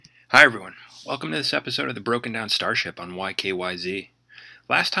Hi everyone, welcome to this episode of the Broken Down Starship on YKYZ.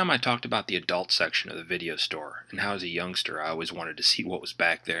 Last time I talked about the adult section of the video store and how as a youngster I always wanted to see what was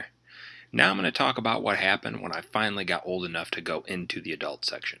back there. Now I'm going to talk about what happened when I finally got old enough to go into the adult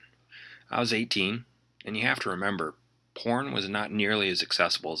section. I was 18, and you have to remember, porn was not nearly as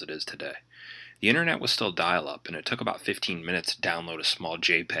accessible as it is today. The internet was still dial-up, and it took about 15 minutes to download a small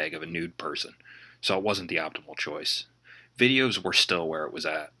JPEG of a nude person, so it wasn't the optimal choice. Videos were still where it was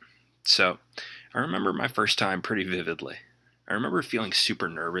at. So, I remember my first time pretty vividly. I remember feeling super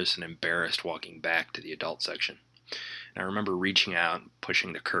nervous and embarrassed walking back to the adult section. And I remember reaching out and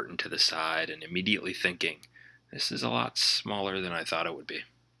pushing the curtain to the side and immediately thinking, this is a lot smaller than I thought it would be.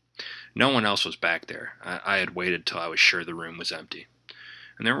 No one else was back there. I had waited till I was sure the room was empty.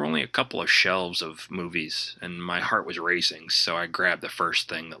 And there were only a couple of shelves of movies, and my heart was racing, so I grabbed the first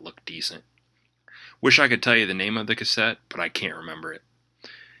thing that looked decent. Wish I could tell you the name of the cassette, but I can't remember it.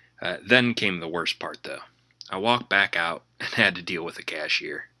 Then came the worst part, though. I walked back out and had to deal with the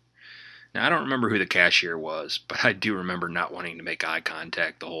cashier. Now, I don't remember who the cashier was, but I do remember not wanting to make eye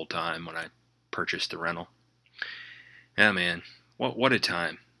contact the whole time when I purchased the rental. Yeah, man, what a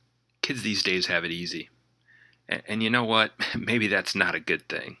time. Kids these days have it easy. And you know what? Maybe that's not a good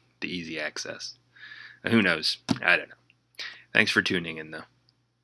thing, the easy access. Who knows? I don't know. Thanks for tuning in, though.